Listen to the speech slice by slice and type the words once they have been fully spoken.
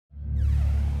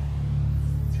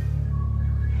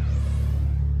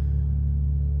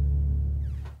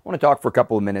want to talk for a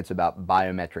couple of minutes about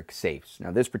biometric safes. Now,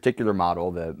 this particular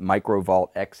model, the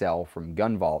MicroVault XL from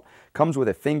GunVault, comes with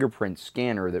a fingerprint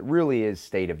scanner that really is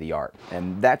state-of-the-art.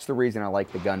 And that's the reason I like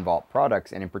the GunVault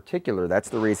products, and in particular, that's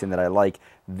the reason that I like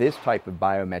this type of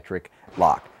biometric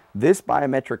lock. This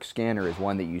biometric scanner is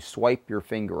one that you swipe your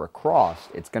finger across.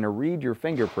 It's going to read your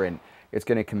fingerprint. It's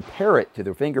going to compare it to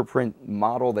the fingerprint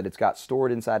model that it's got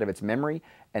stored inside of its memory,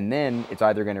 and then it's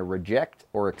either going to reject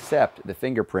or accept the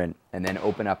fingerprint and then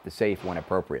open up the safe when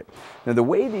appropriate. Now, the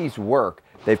way these work,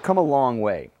 they've come a long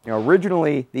way.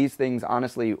 Originally, these things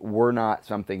honestly were not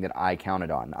something that I counted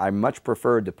on. I much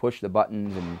preferred to push the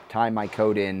buttons and time my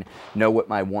code in, know what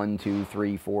my 1, 2,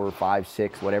 3, 4, 5,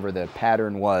 6, whatever the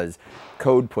pattern was,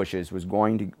 code pushes was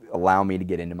going to allow me to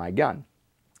get into my gun.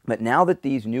 But now that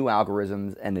these new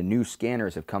algorithms and the new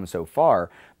scanners have come so far,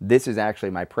 this is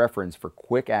actually my preference for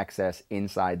quick access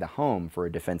inside the home for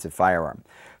a defensive firearm.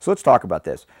 So let's talk about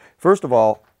this. First of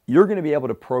all, you're going to be able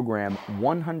to program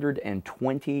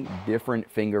 120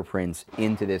 different fingerprints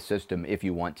into this system if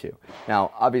you want to.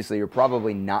 Now, obviously, you're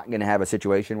probably not going to have a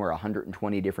situation where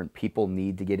 120 different people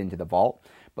need to get into the vault,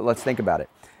 but let's think about it.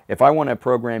 If I want to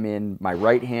program in my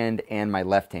right hand and my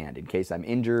left hand, in case I'm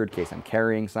injured, in case I'm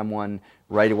carrying someone,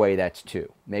 right away that's 2.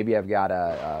 Maybe I've got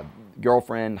a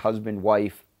girlfriend, husband,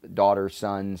 wife, daughter,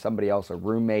 son, somebody else, a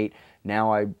roommate.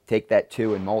 Now I take that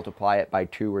 2 and multiply it by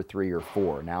 2 or 3 or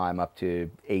 4. Now I'm up to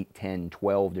 8, 10,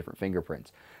 12 different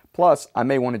fingerprints. Plus, I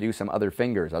may want to do some other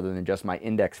fingers other than just my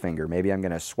index finger. Maybe I'm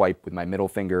going to swipe with my middle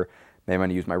finger. Maybe I'm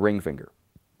going to use my ring finger.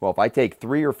 Well, if I take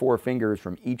 3 or 4 fingers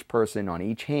from each person on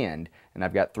each hand, and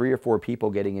I've got 3 or 4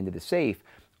 people getting into the safe,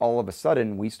 all of a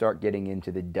sudden we start getting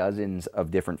into the dozens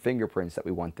of different fingerprints that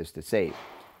we want this to save.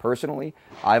 Personally,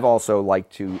 I've also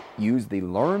liked to use the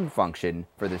learn function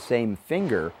for the same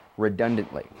finger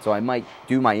redundantly. So I might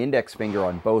do my index finger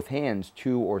on both hands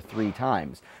 2 or 3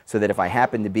 times, so that if I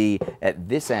happen to be at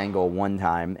this angle one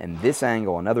time and this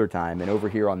angle another time and over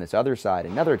here on this other side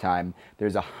another time,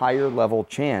 there's a higher level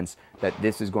chance that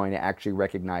this is going to actually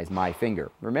recognize my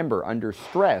finger. Remember, under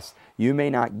stress, you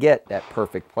may not get that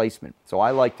perfect placement. So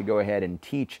I like to go ahead and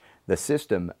teach the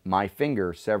system my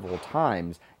finger several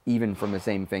times, even from the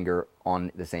same finger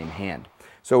on the same hand.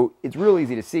 So it's real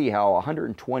easy to see how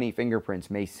 120 fingerprints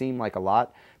may seem like a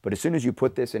lot, but as soon as you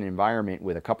put this in an environment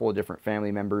with a couple of different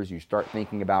family members, you start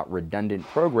thinking about redundant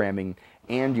programming,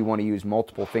 and you want to use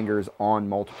multiple fingers on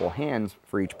multiple hands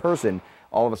for each person,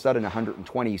 all of a sudden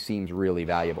 120 seems really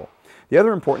valuable. The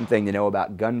other important thing to know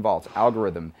about GunVault's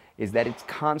algorithm is that it's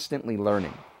constantly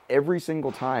learning. Every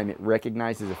single time it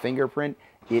recognizes a fingerprint,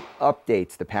 it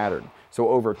updates the pattern. So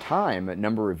over time, a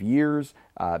number of years,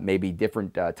 maybe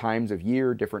different times of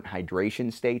year, different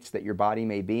hydration states that your body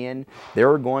may be in,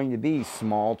 there are going to be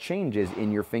small changes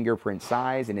in your fingerprint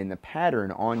size and in the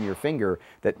pattern on your finger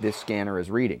that this scanner is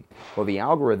reading. Well, the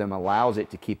algorithm allows it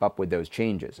to keep up with those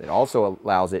changes. It also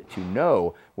allows it to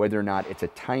know whether or not it's a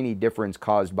tiny difference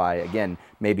caused by, again,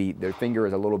 maybe the finger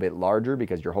is a little bit larger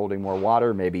because you're holding more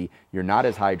water, maybe you're not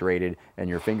as hydrated and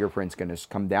your fingerprint's going to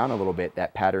come down a little bit,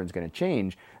 that pattern's going to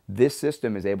change. This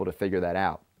system is able to figure that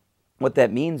out. What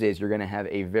that means is you're going to have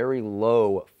a very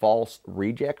low false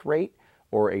reject rate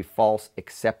or a false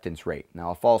acceptance rate.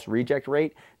 Now, a false reject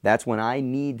rate, that's when I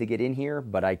need to get in here,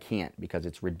 but I can't because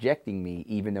it's rejecting me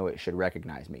even though it should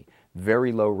recognize me.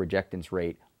 Very low rejectance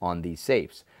rate on these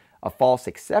safes. A false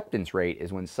acceptance rate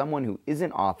is when someone who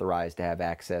isn't authorized to have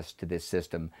access to this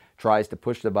system tries to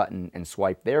push the button and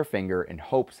swipe their finger in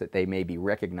hopes that they may be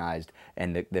recognized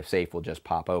and the safe will just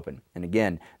pop open. And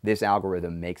again, this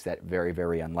algorithm makes that very,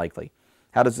 very unlikely.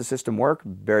 How does the system work?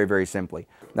 Very, very simply.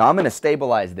 Now, I'm going to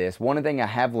stabilize this. One thing I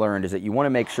have learned is that you want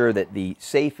to make sure that the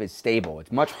safe is stable.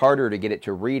 It's much harder to get it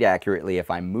to read accurately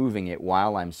if I'm moving it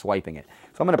while I'm swiping it.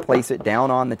 So I'm going to place it down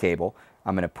on the table.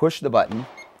 I'm going to push the button.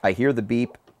 I hear the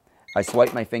beep. I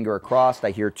swipe my finger across,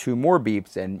 I hear 2 more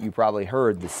beeps, and you probably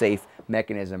heard the safe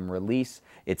mechanism release.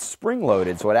 It's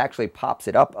spring-loaded, so it actually pops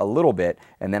it up a little bit,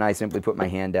 and then I simply put my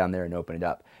hand down there and open it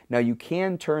up. Now, you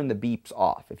can turn the beeps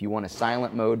off. If you want a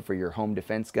silent mode for your home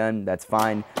defense gun, that's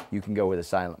fine. You can go with a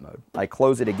silent mode. I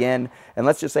close it again, and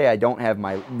let's just say I don't have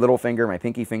my little finger, my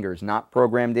pinky finger is not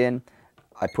programmed in.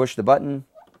 I push the button,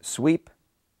 sweep,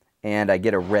 and I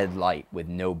get a red light with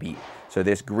no beep. So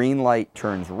this green light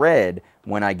turns red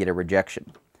when I get a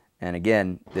rejection. And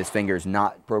again, this finger is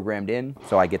not programmed in,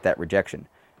 so I get that rejection.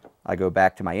 I go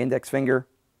back to my index finger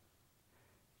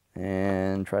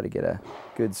and try to get a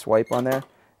good swipe on there,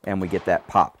 and we get that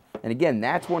pop. And again,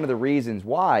 that's one of the reasons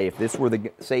why, if this were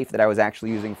the safe that I was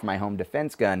actually using for my home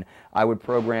defense gun, I would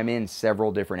program in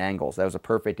several different angles. That was a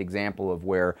perfect example of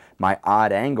where my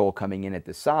odd angle coming in at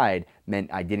the side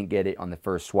meant I didn't get it on the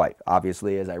first swipe.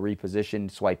 Obviously, as I repositioned,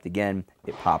 swiped again,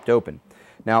 it popped open.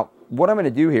 Now, what I'm going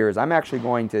to do here is I'm actually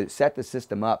going to set the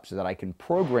system up so that I can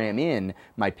program in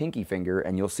my pinky finger,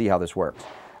 and you'll see how this works.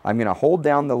 I'm going to hold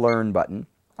down the learn button.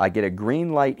 I get a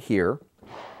green light here.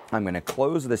 I'm going to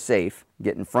close the safe,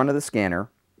 get in front of the scanner.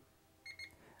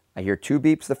 I hear 2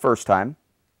 beeps the first time,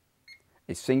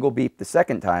 a single beep the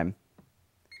second time,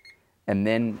 and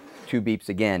then 2 beeps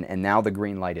again, and now the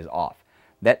green light is off.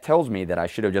 That tells me that I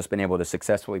should have just been able to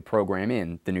successfully program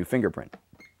in the new fingerprint.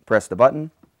 Press the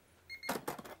button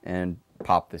and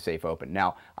pop the safe open.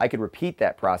 Now, I could repeat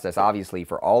that process, obviously,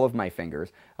 for all of my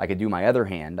fingers. I could do my other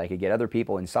hand. I could get other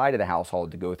people inside of the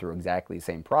household to go through exactly the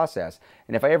same process.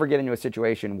 And if I ever get into a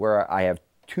situation where I have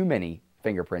too many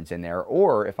fingerprints in there,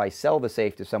 or if I sell the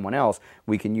safe to someone else,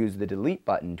 we can use the delete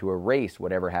button to erase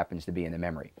whatever happens to be in the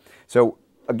memory. So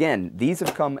again, these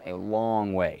have come a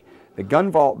long way. The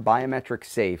GunVault biometric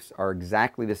safes are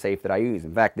exactly the safe that I use.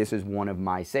 In fact, this is one of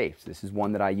my safes. This is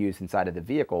one that I use inside of the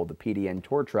vehicle, the PDN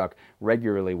tour truck,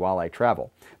 regularly while I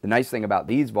travel. The nice thing about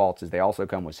these vaults is they also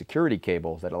come with security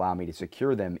cables that allow me to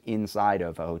secure them inside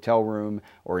of a hotel room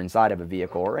or inside of a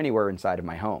vehicle or anywhere inside of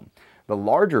my home. The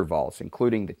larger vaults,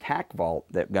 including the TAC vault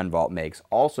that GunVault makes,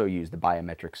 also use the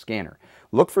biometric scanner.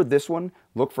 Look for this one,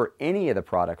 look for any of the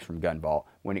products from GunVault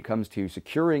when it comes to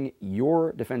securing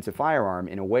your defensive firearm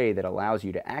in a way that allows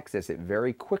you to access it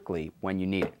very quickly when you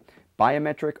need it.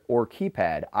 Biometric or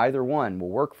keypad, either one will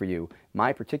work for you.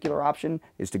 My particular option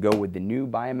is to go with the new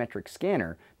biometric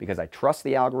scanner because I trust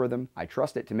the algorithm, I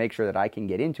trust it to make sure that I can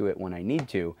get into it when I need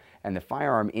to, and the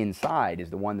firearm inside is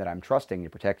the one that I'm trusting to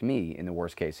protect me in the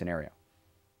worst case scenario.